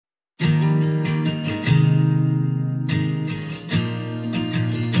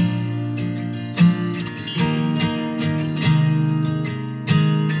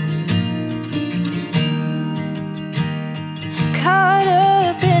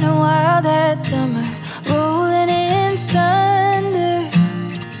summer, rolling in thunder.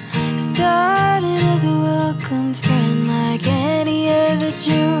 Started as a welcome friend like any other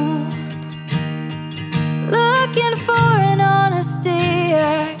June. Looking for an honesty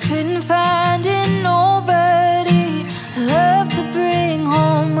I couldn't find in nobody. Love to bring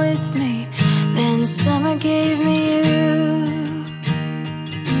home with me, then summer gave me you.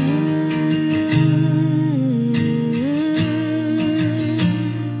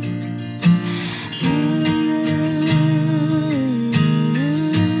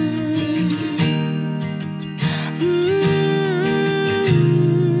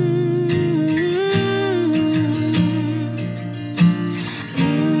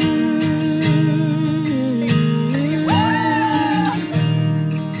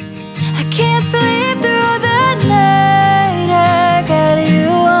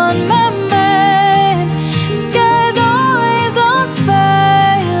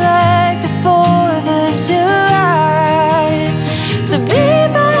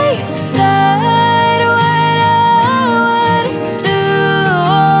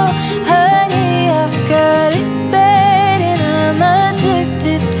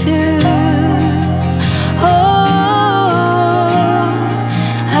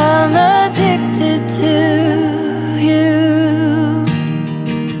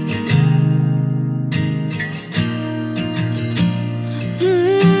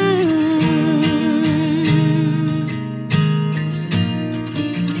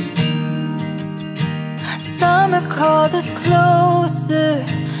 Summer called us closer.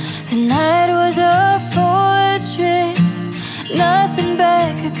 The night was a fortress. Nothing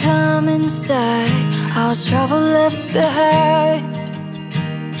bad could come inside. All trouble left behind.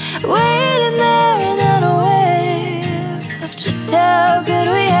 Waiting there and unaware of just how good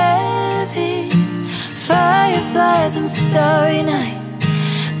we have it. Fireflies and starry nights,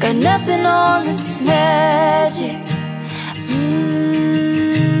 got nothing on this magic.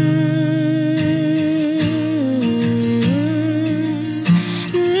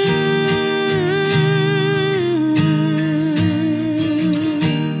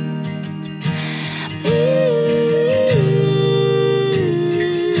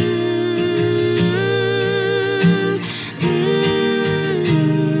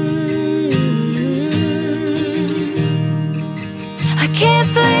 Can't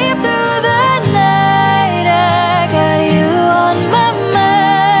sleep through the night, I got you on my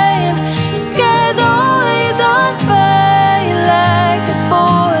mind. The sky's always on fire like the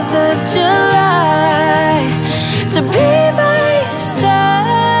 4th of July. To be by your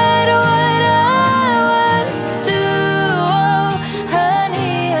side, what I would do. Oh,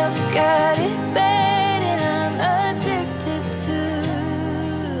 honey, I've got it bad and I'm addicted to.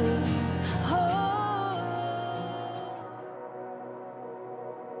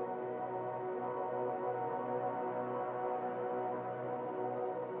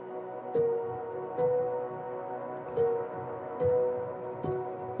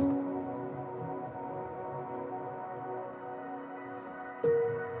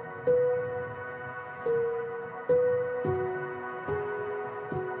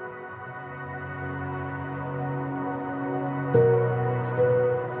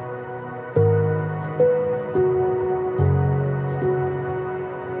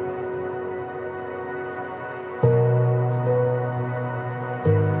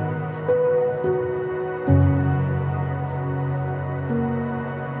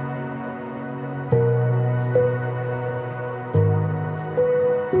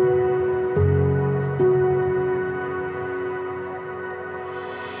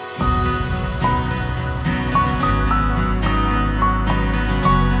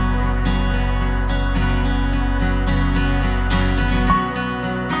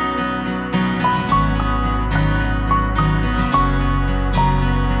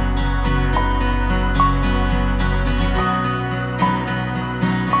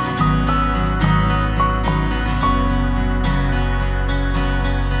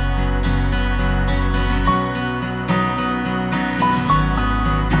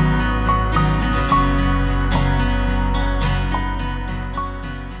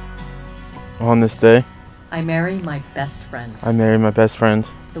 On this day, I marry my best friend. I marry my best friend.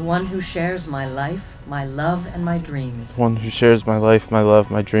 The one who shares my life, my love, and my dreams. One who shares my life, my love,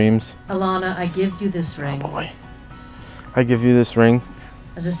 my dreams. Alana, I give you this ring. Oh boy. I give you this ring.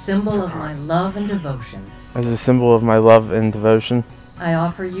 As a symbol of my love and devotion. As a symbol of my love and devotion. I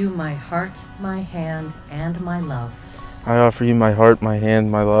offer you my heart, my hand, and my love. I offer you my heart, my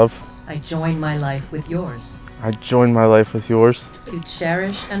hand, my love. I join my life with yours. I join my life with yours. To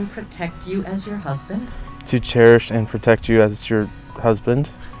cherish and protect you as your husband. To cherish and protect you as your husband.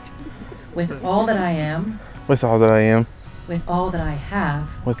 with all that I am, with all that I am, with all that I have,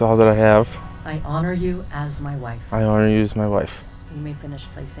 with all that I have. I honor you as my wife. I honor you as my wife. You may finish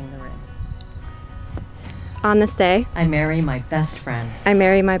placing the ring. On this day, I marry my best friend, I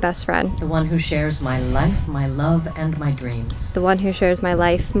marry my best friend, the one who shares my life, my love, and my dreams. the one who shares my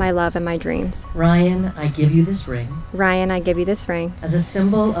life, my love, and my dreams. Ryan, I give you this ring Ryan, I give you this ring as a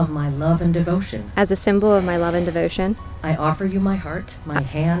symbol of my love and devotion. as a symbol of my love and devotion. I offer you my heart, my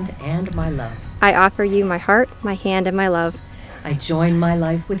hand, and my love. I offer you my heart, my hand, and my love. I join my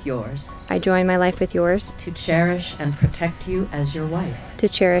life with yours I join my life with yours to cherish and protect you as your wife, to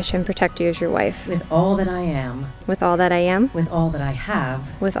cherish and protect you as your wife, with all that I am, with all that I am, with all that I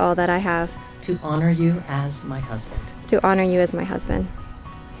have, with all that I have, to honor you as my husband. to honor you as my husband.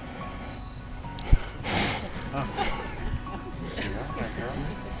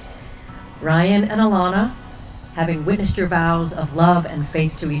 Ryan and Alana, having witnessed your vows of love and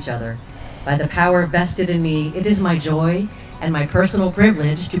faith to each other, by the power vested in me, it is my joy and my personal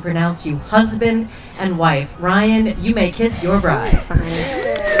privilege to pronounce you husband and wife. Ryan, you may kiss your bride. Ladies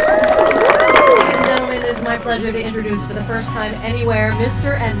and gentlemen, it is my pleasure to introduce for the first time anywhere,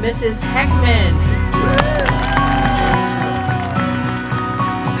 Mr. and Mrs. Heckman.